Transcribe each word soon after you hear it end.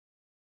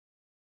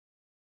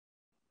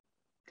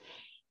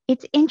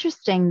It's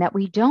interesting that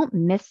we don't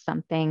miss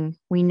something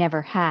we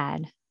never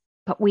had,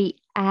 but we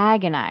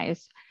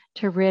agonize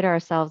to rid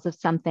ourselves of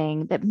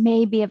something that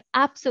may be of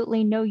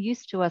absolutely no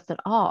use to us at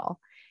all,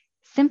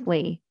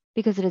 simply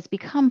because it has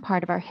become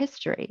part of our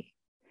history.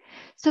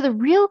 So the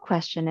real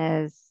question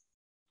is,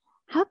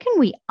 how can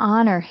we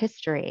honor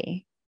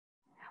history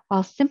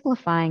while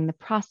simplifying the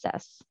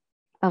process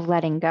of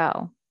letting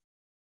go?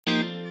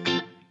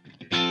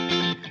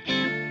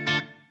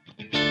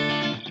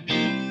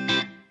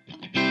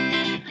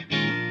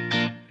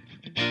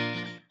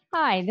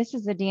 Hi, this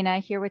is Adina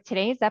here with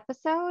today's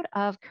episode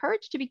of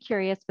Courage to be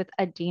Curious with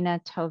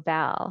Adina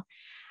Tovel.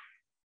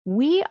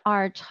 We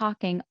are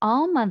talking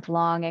all month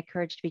long at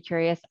Courage to be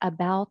Curious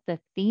about the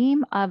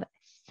theme of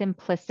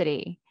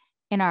simplicity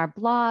in our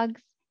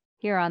blogs,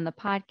 here on the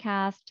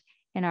podcast,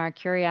 in our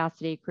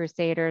Curiosity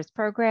Crusaders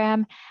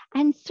program,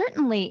 and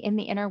certainly in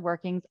the inner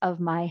workings of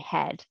my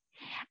head.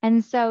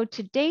 And so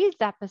today's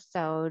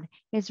episode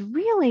is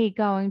really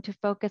going to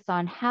focus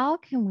on how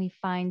can we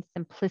find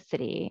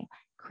simplicity,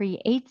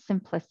 create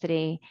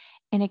simplicity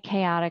in a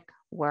chaotic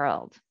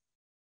world.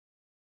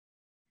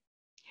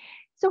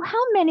 So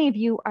how many of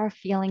you are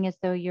feeling as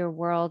though your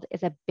world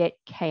is a bit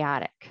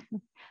chaotic?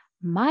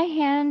 My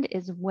hand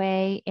is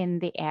way in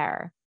the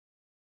air.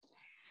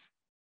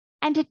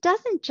 And it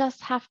doesn't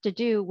just have to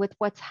do with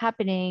what's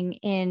happening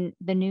in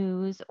the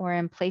news or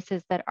in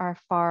places that are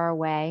far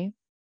away.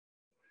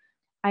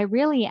 I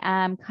really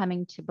am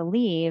coming to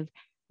believe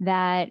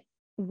that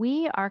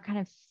we are kind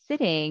of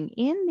sitting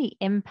in the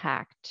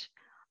impact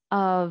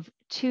of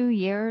 2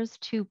 years,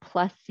 2+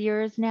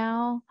 years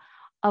now,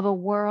 of a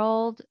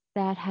world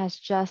that has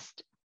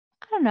just,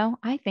 I don't know,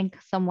 I think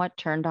somewhat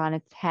turned on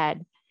its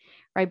head,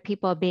 right?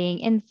 People being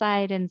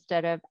inside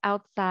instead of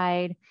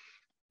outside,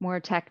 more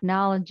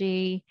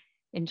technology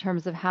in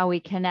terms of how we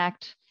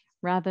connect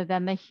rather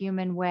than the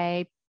human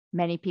way.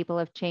 Many people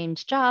have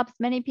changed jobs.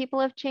 Many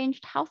people have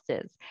changed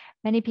houses.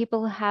 Many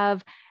people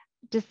have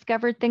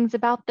discovered things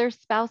about their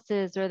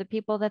spouses or the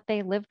people that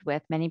they lived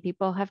with. Many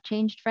people have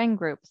changed friend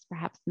groups,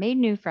 perhaps made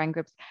new friend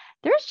groups.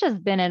 There's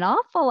just been an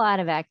awful lot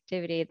of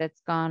activity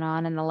that's gone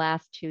on in the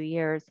last 2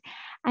 years.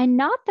 And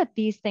not that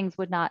these things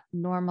would not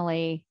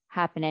normally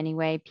happen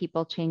anyway.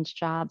 People change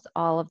jobs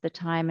all of the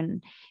time,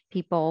 and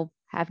people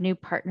have new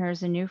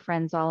partners and new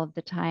friends all of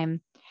the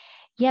time.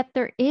 Yet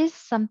there is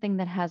something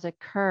that has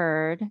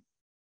occurred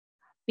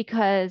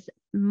because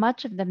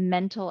much of the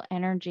mental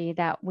energy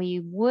that we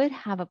would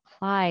have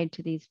applied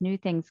to these new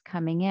things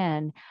coming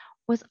in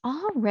was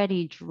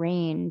already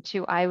drained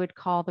to, I would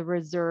call, the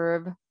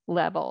reserve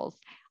levels,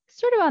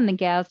 sort of on the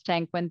gas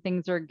tank when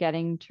things are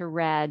getting to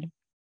red.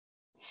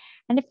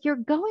 And if you're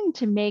going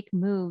to make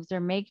moves or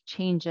make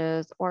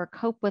changes or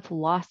cope with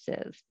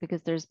losses,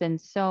 because there's been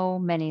so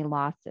many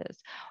losses,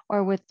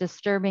 or with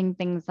disturbing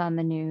things on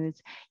the news,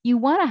 you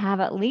want to have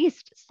at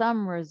least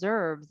some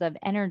reserves of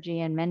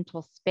energy and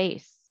mental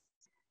space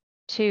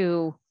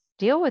to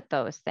deal with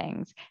those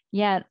things.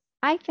 Yet,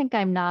 I think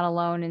I'm not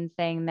alone in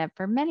saying that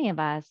for many of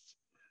us,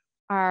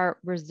 our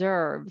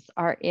reserves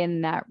are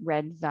in that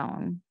red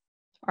zone,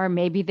 or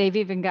maybe they've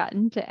even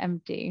gotten to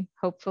empty.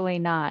 Hopefully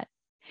not.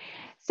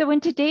 So,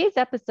 in today's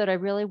episode, I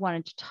really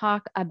wanted to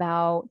talk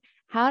about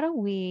how do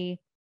we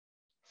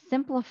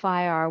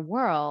simplify our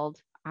world,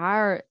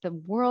 the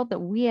world that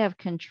we have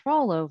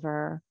control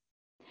over,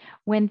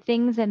 when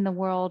things in the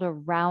world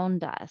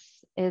around us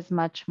is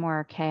much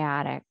more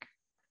chaotic.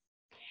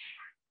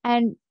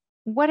 And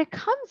what it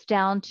comes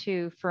down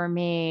to for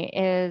me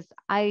is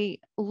I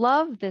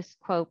love this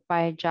quote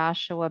by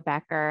Joshua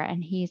Becker,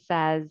 and he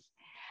says,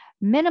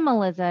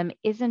 minimalism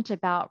isn't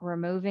about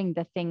removing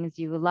the things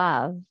you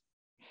love.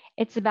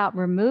 It's about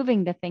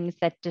removing the things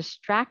that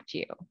distract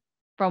you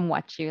from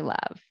what you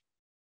love.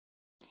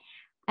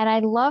 And I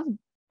love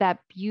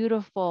that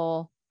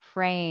beautiful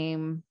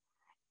frame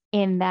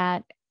in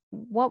that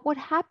what would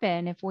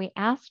happen if we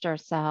asked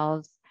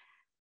ourselves,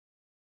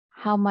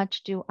 how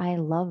much do I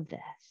love this?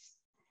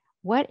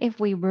 What if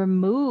we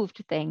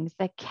removed things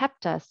that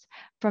kept us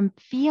from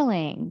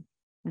feeling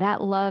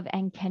that love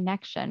and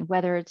connection,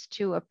 whether it's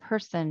to a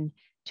person,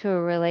 to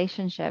a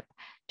relationship,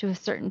 to a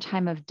certain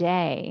time of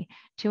day,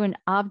 to an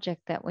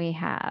object that we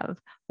have?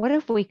 What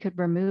if we could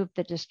remove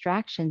the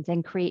distractions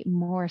and create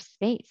more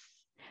space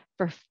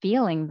for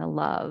feeling the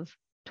love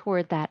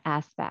toward that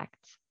aspect?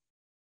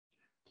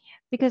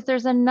 Because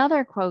there's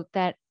another quote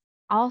that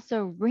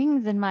also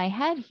rings in my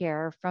head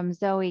here from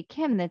Zoe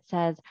Kim that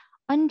says,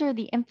 under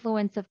the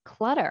influence of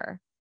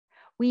clutter,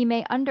 we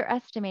may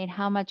underestimate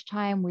how much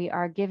time we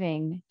are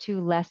giving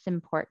to less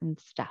important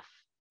stuff.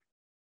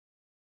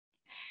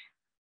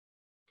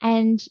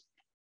 And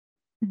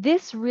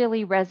this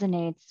really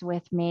resonates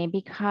with me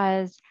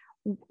because,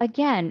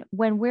 again,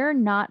 when we're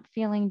not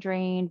feeling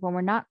drained, when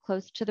we're not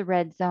close to the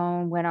red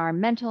zone, when our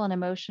mental and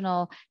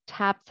emotional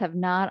taps have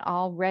not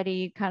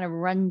already kind of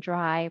run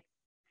dry,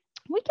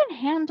 we can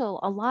handle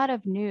a lot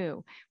of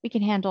new. We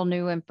can handle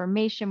new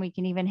information. We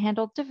can even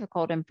handle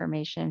difficult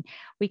information.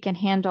 We can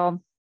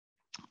handle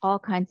all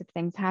kinds of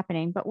things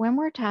happening. But when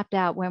we're tapped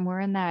out, when we're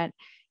in that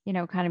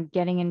kind of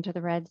getting into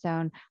the red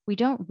zone, we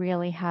don't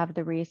really have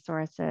the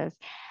resources.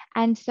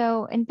 And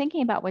so in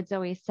thinking about what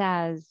Zoe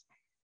says,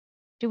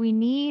 do we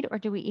need or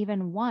do we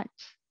even want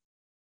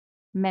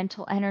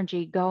mental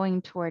energy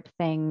going toward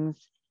things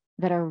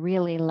that are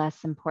really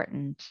less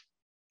important?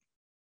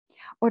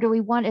 Or do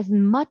we want as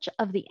much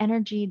of the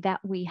energy that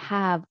we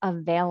have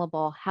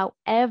available,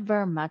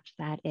 however much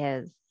that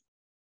is,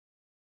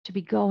 to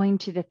be going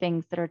to the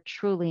things that are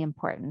truly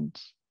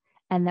important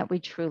and that we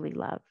truly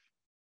love?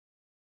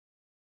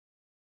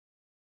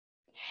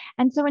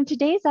 And so in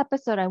today's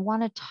episode, I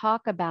want to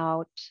talk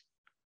about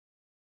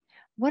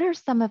what are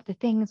some of the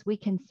things we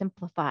can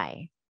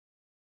simplify?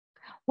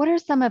 What are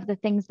some of the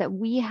things that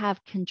we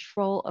have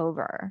control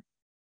over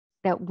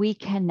that we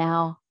can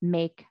now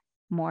make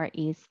more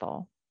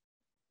easeful?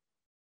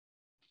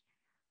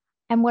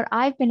 And what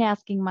I've been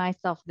asking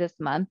myself this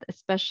month,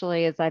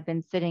 especially as I've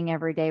been sitting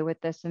every day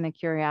with this in the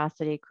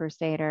Curiosity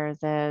Crusaders,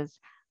 is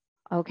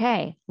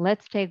okay,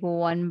 let's take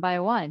one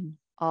by one,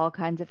 all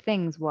kinds of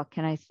things. What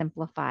can I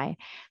simplify?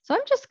 So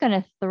I'm just going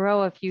to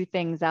throw a few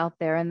things out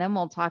there, and then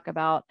we'll talk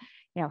about,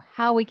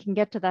 how we can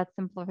get to that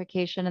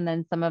simplification and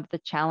then some of the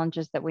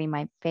challenges that we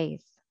might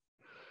face.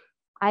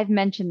 I've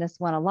mentioned this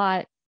one a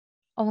lot,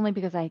 only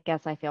because I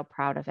guess I feel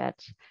proud of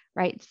it,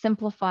 right?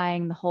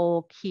 Simplifying the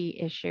whole key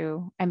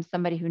issue. I'm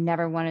somebody who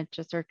never wanted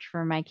to search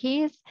for my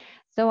keys.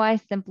 So I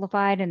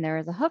simplified, and there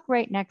is a hook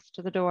right next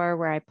to the door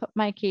where I put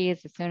my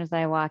keys as soon as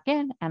I walk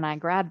in, and I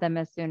grab them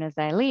as soon as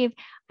I leave.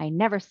 I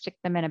never stick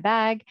them in a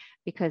bag,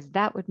 because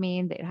that would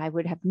mean that I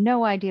would have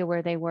no idea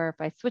where they were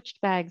if I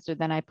switched bags, or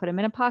then I put them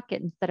in a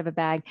pocket instead of a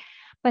bag.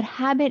 But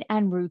habit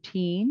and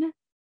routine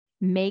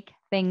make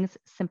things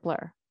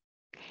simpler.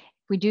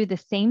 We do the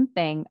same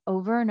thing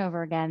over and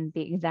over again,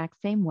 the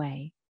exact same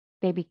way,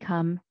 they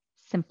become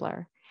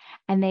simpler,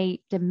 and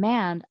they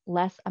demand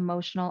less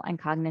emotional and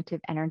cognitive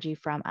energy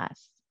from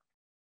us.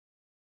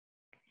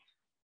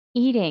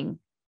 Eating.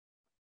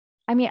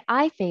 I mean,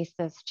 I face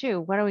this too.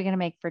 What are we going to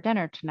make for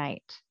dinner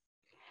tonight?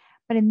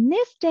 But in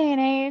this day and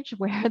age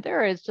where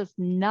there is just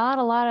not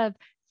a lot of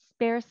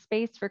spare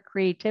space for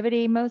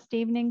creativity most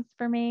evenings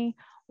for me,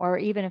 or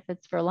even if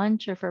it's for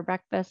lunch or for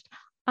breakfast,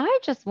 I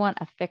just want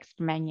a fixed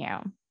menu.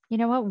 You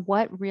know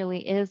what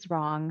really is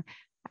wrong?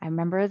 I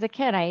remember as a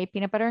kid, I ate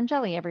peanut butter and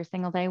jelly every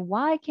single day.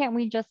 Why can't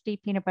we just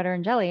eat peanut butter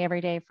and jelly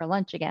every day for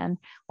lunch again,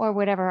 or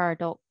whatever our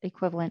adult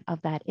equivalent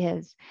of that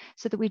is,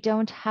 so that we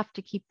don't have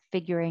to keep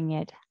figuring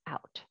it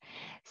out?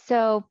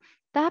 So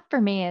that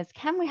for me is,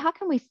 how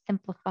can we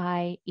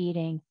simplify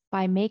eating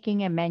by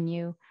making a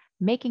menu,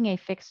 making a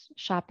fixed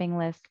shopping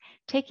list,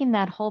 taking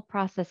that whole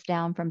process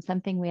down from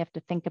something we have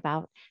to think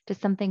about to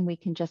something we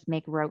can just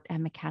make rote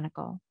and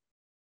mechanical?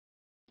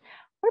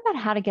 What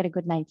about how to get a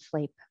good night's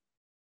sleep?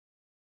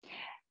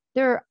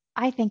 There,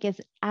 I think,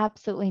 is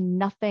absolutely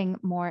nothing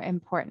more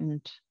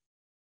important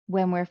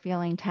when we're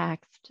feeling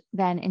taxed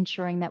than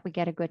ensuring that we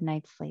get a good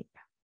night's sleep.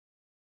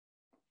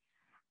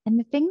 And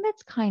the thing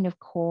that's kind of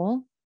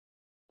cool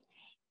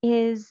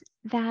is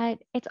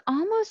that it's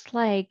almost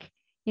like,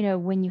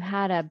 when you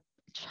had a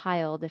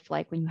child,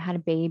 when you had a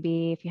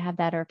baby, if you have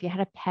that, or if you had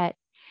a pet,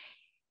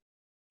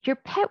 your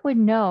pet would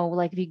know,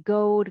 like if you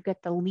go to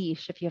get the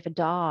leash, if you have a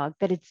dog,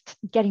 that it's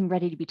getting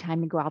ready to be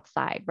time to go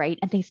outside, right?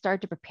 And they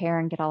start to prepare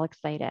and get all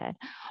excited.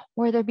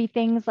 Or there'd be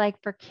things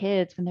like for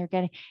kids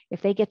when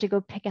if they get to go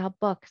pick out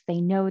books,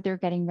 they know they're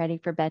getting ready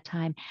for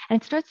bedtime.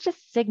 And it starts to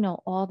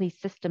signal all these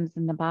systems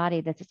in the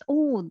body that says,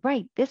 oh,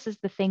 right, this is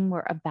the thing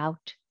we're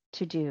about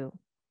to do.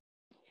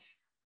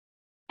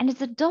 And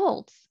as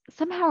adults,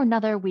 somehow or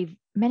another,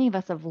 many of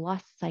us have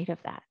lost sight of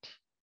that.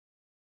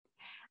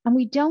 And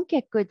we don't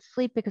get good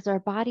sleep because our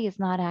body has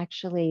not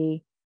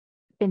actually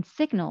been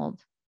signaled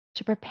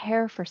to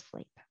prepare for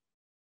sleep.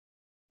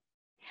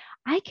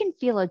 I can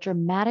feel a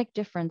dramatic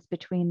difference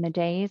between the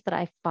days that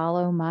I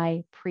follow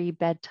my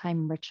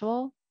pre-bedtime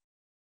ritual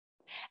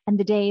and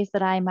the days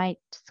that I might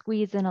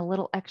squeeze in a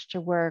little extra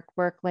work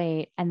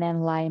late, and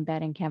then lie in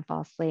bed and can't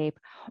fall asleep,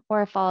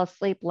 or fall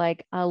asleep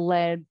like a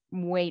lead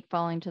weight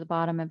falling to the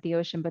bottom of the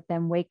ocean, but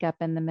then wake up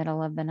in the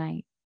middle of the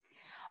night.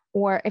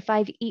 Or if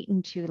I've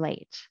eaten too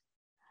late,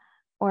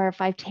 or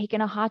if I've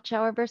taken a hot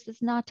shower versus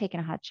not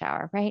taking a hot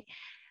shower, right?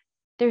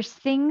 There's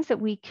things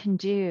that we can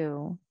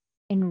do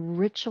in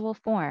ritual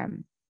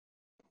form.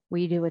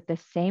 We do it the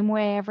same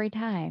way every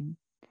time.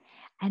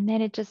 And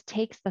then it just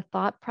takes the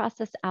thought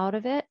process out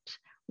of it.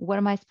 What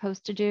am I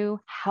supposed to do?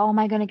 How am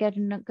I going to get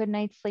a good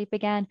night's sleep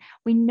again?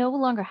 We no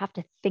longer have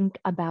to think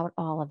about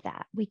all of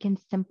that. We can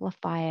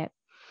simplify it.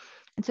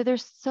 And so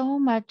there's so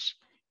much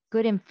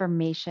good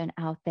information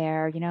out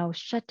there.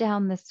 Shut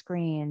down the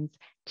screens,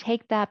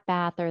 take that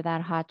bath or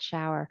that hot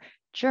shower,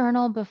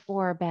 journal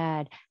before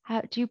bed,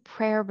 do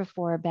prayer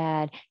before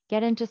bed,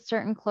 get into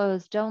certain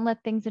clothes, don't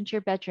let things into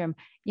your bedroom.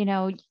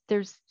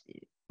 There's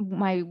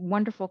my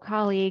wonderful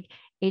colleague,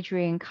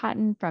 Adrienne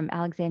Cotton from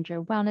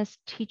Alexandria Wellness,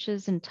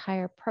 teaches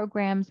entire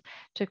programs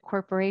to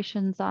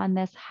corporations on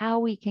this, how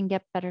we can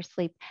get better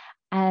sleep.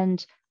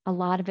 And a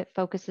lot of it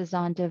focuses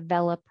on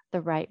develop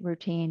the right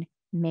routine,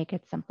 make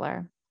it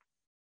simpler.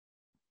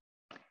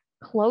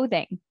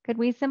 Clothing. Could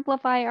we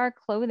simplify our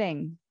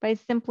clothing by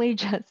simply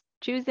just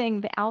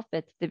choosing the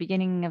outfits at the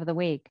beginning of the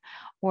week?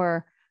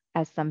 Or,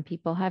 as some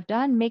people have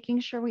done, making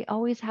sure we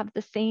always have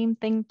the same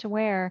thing to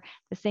wear,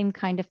 the same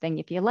kind of thing.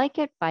 If you like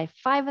it, buy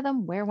 5 of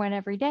them, wear one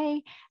every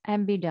day,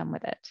 and be done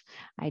with it.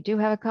 I do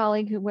have a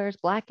colleague who wears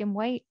black and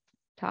white.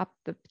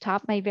 The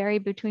top may vary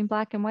between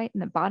black and white,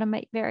 and the bottom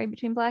might vary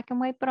between black and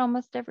white, but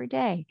almost every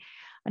day.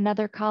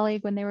 Another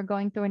colleague, when they were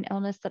going through an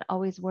illness, that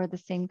always wore the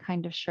same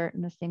kind of shirt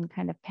and the same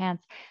kind of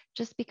pants,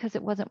 just because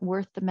it wasn't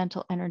worth the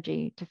mental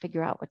energy to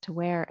figure out what to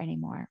wear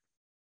anymore.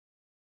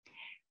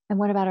 And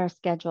what about our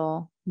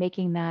schedule?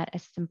 Making that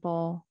as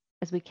simple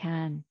as we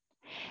can.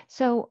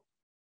 So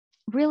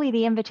really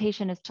the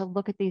invitation is to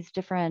look at these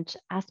different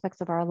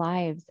aspects of our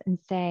lives and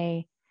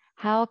say,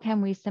 how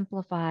can we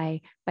simplify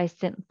by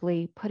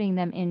simply putting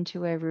them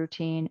into a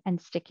routine and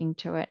sticking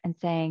to it and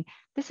saying,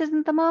 this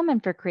isn't the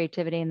moment for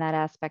creativity in that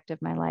aspect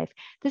of my life.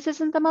 This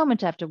isn't the moment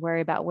to have to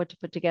worry about what to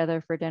put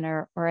together for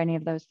dinner or any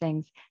of those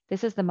things.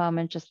 This is the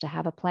moment just to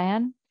have a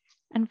plan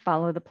and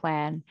follow the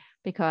plan,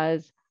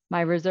 because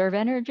my reserve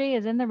energy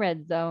is in the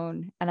red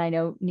zone and I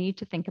don't need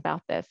to think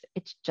about this.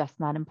 It's just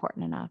not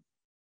important enough.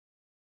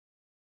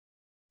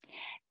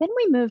 Then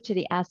we move to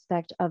the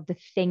aspect of the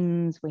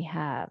things we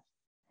have.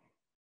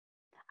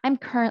 I'm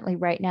currently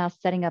right now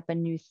setting up a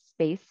new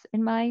space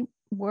in my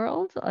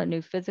world, a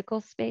new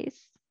physical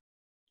space.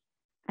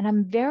 And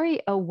I'm very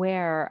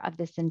aware of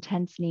this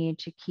intense need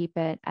to keep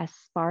it as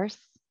sparse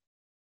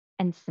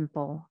and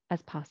simple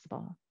as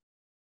possible.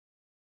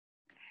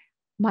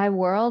 My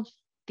world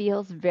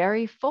feels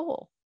very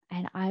full,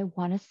 and I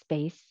want a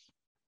space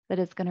that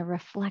is going to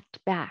reflect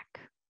back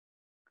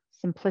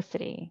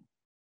simplicity,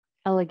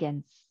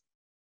 elegance,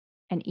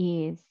 and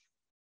ease.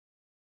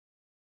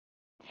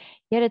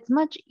 Yet it's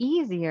much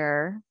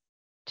easier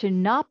to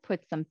not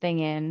put something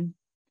in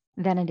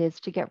than it is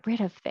to get rid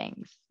of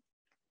things.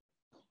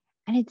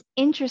 And it's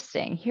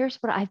interesting. Here's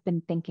what I've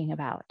been thinking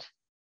about.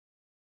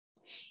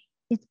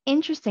 It's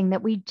interesting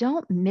that we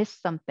don't miss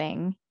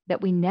something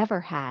that we never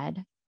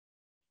had,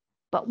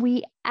 but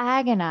we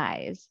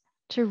agonize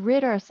to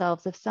rid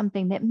ourselves of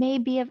something that may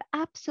be of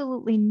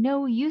absolutely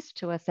no use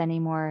to us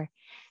anymore,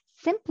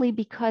 simply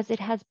because it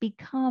has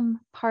become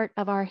part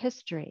of our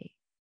history.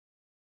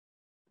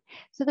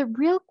 So the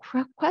real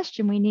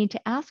question we need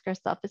to ask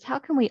ourselves is, how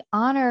can we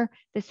honor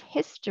this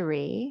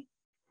history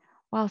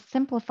while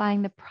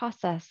simplifying the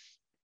process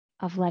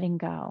of letting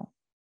go?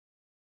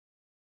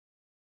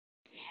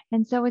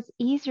 And so it's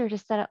easier to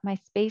set up my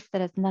space that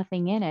has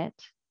nothing in it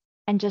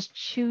and just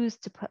choose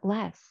to put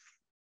less.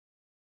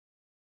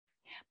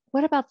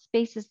 What about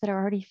spaces that are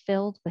already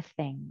filled with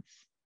things?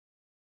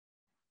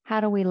 How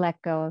do we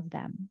let go of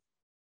them?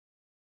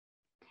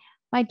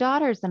 My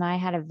daughters and I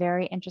had a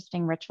very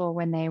interesting ritual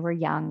when they were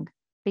young,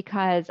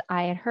 because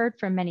I had heard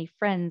from many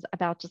friends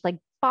about just like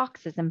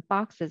boxes and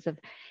boxes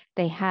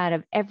they had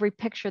of every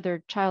picture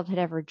their child had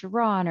ever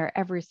drawn or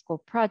every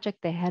school project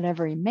they had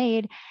ever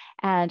made.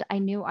 And I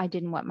knew I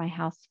didn't want my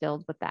house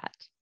filled with that.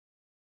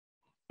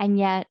 And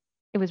yet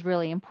it was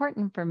really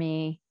important for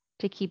me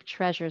to keep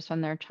treasures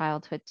from their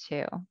childhood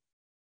too.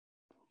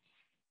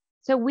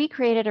 So we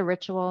created a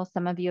ritual,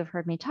 some of you have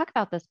heard me talk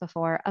about this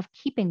before, of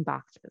keeping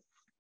boxes.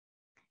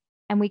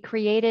 And we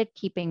created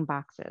keeping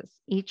boxes.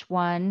 Each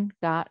one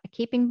got a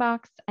keeping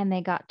box and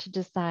they got to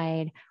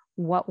decide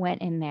what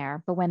went in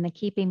there. But when the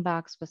keeping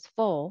box was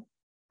full,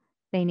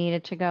 they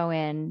needed to go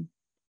in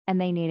and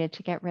they needed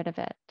to get rid of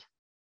it,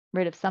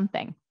 rid of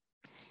something,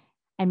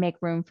 and make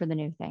room for the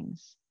new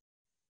things.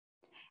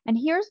 And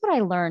here's what I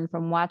learned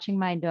from watching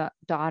my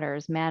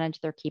daughters manage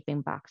their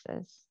keeping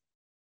boxes.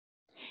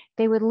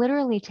 They would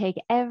literally take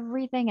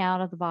everything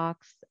out of the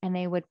box and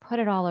they would put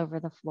it all over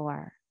the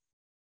floor.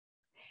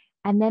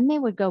 And then they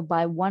would go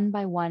by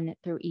one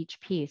through each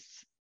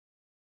piece.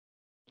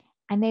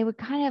 And they would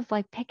kind of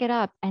like pick it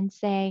up and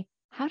say,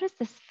 how does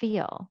this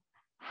feel?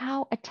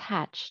 How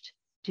attached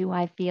do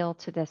I feel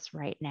to this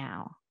right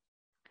now?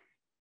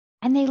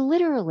 And they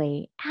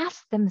literally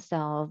asked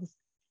themselves,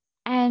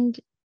 and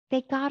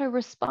they got a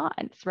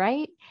response,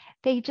 right?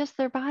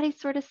 Their body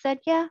sort of said,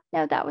 yeah,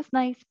 no, that was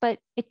nice, but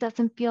it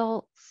doesn't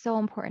feel so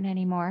important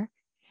anymore.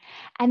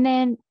 And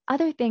then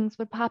other things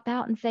would pop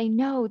out and say,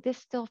 no, this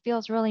still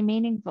feels really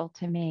meaningful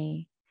to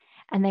me.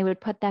 And they would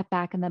put that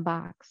back in the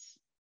box.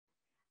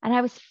 And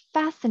I was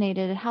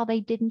fascinated at how they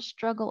didn't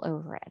struggle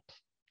over it.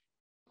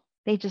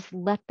 They just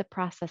let the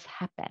process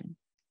happen.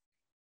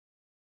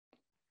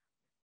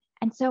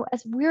 And so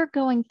as we're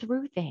going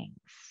through things,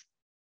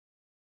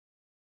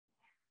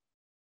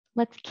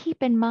 let's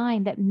keep in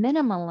mind that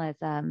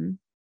minimalism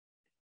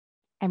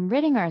and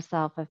ridding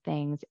ourselves of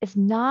things is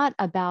not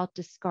about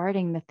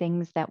discarding the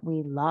things that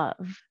we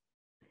love.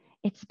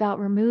 It's about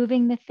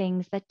removing the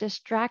things that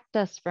distract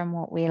us from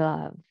what we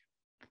love.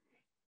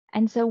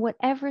 And so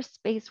whatever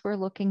space we're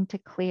looking to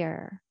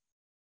clear,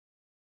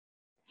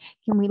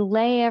 can we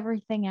lay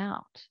everything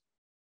out?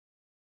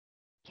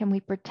 Can we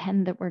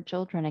pretend that we're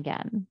children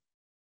again?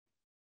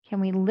 Can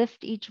we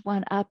lift each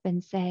one up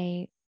and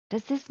say,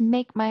 does this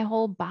make my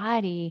whole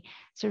body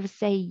sort of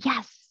say,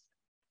 yes,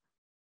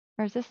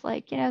 Or is this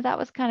like, that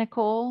was kind of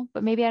cool,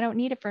 but maybe I don't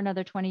need it for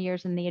another 20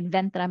 years in the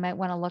event that I might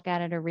want to look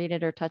at it or read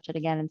it or touch it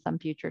again in some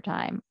future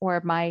time.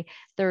 Or my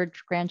third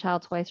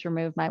grandchild twice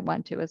removed might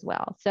want to as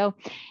well. So,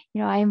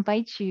 I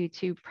invite you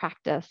to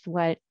practice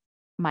what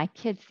my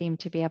kids seem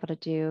to be able to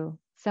do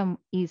so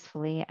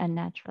easily and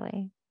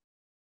naturally.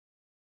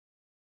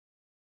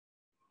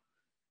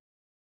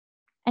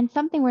 And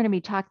something we're going to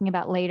be talking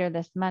about later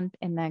this month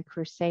in the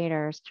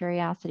Crusaders,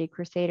 Curiosity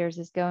Crusaders,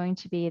 is going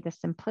to be the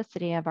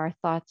simplicity of our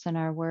thoughts and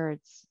our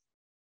words.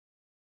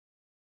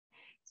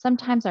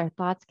 Sometimes our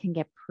thoughts can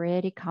get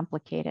pretty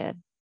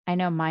complicated. I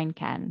know mine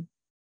can.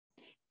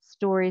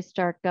 Stories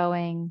start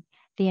going,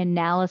 the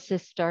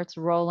analysis starts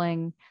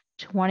rolling,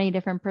 20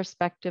 different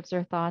perspectives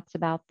or thoughts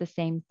about the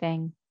same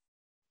thing.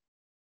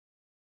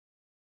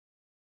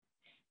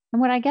 And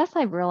what I guess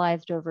I've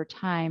realized over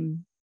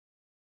time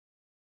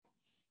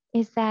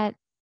is that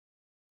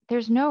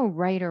there's no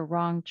right or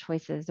wrong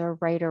choices or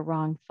right or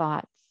wrong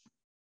thoughts.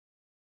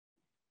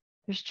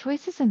 There's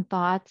choices and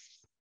thoughts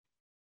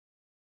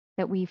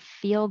that we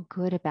feel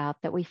good about,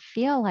 that we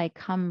feel like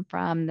come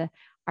from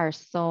our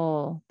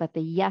soul, but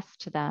the yes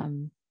to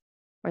them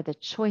or the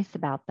choice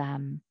about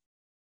them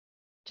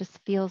just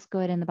feels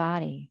good in the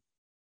body,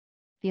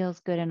 feels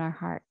good in our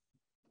heart.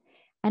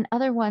 And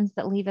other ones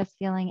that leave us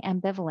feeling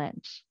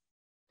ambivalent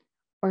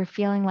or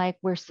feeling like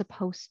we're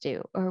supposed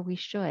to or we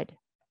should.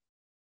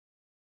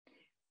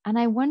 And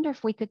I wonder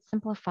if we could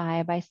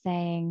simplify by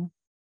saying,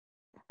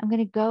 I'm going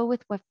to go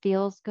with what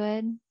feels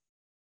good. And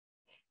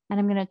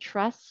I'm going to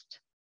trust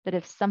that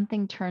if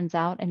something turns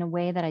out in a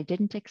way that I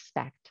didn't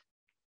expect,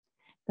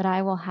 that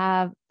I will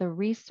have the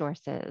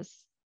resources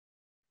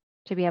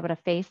to be able to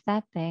face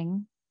that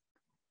thing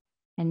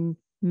and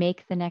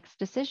make the next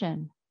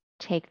decision,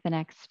 take the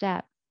next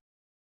step.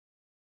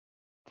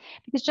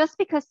 Because just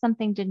because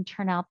something didn't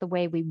turn out the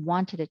way we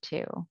wanted it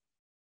to,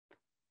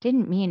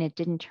 didn't mean it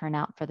didn't turn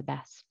out for the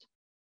best.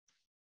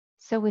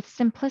 So with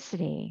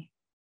simplicity,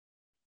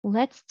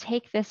 let's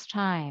take this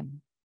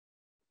time.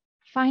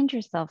 Find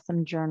yourself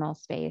some journal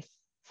space,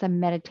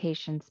 some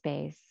meditation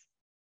space.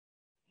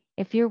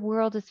 If your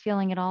world is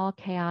feeling at all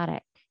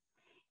chaotic,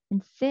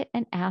 and sit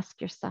and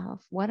ask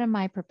yourself, what am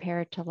I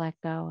prepared to let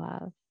go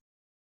of?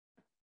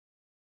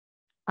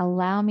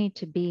 Allow me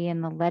to be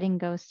in the letting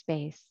go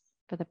space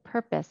for the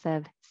purpose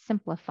of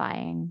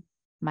simplifying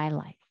my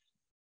life.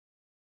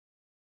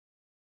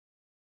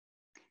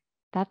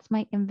 That's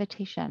my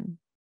invitation.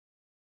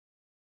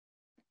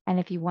 And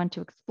if you want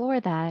to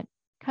explore that,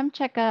 come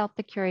check out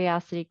the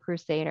Curiosity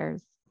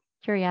Crusaders,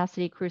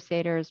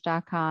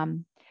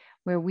 curiositycrusaders.com,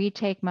 where we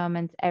take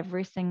moments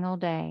every single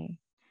day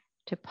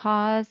to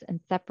pause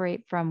and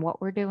separate from what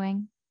we're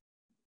doing,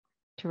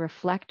 to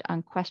reflect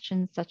on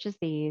questions such as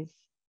these,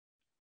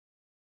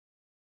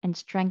 and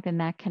strengthen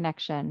that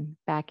connection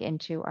back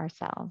into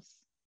ourselves.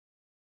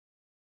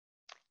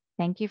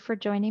 Thank you for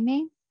joining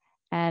me.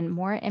 And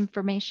more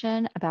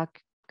information about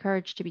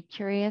Courage to be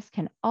Curious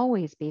can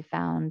always be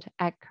found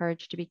at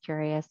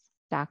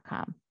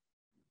couragetobecurious.com.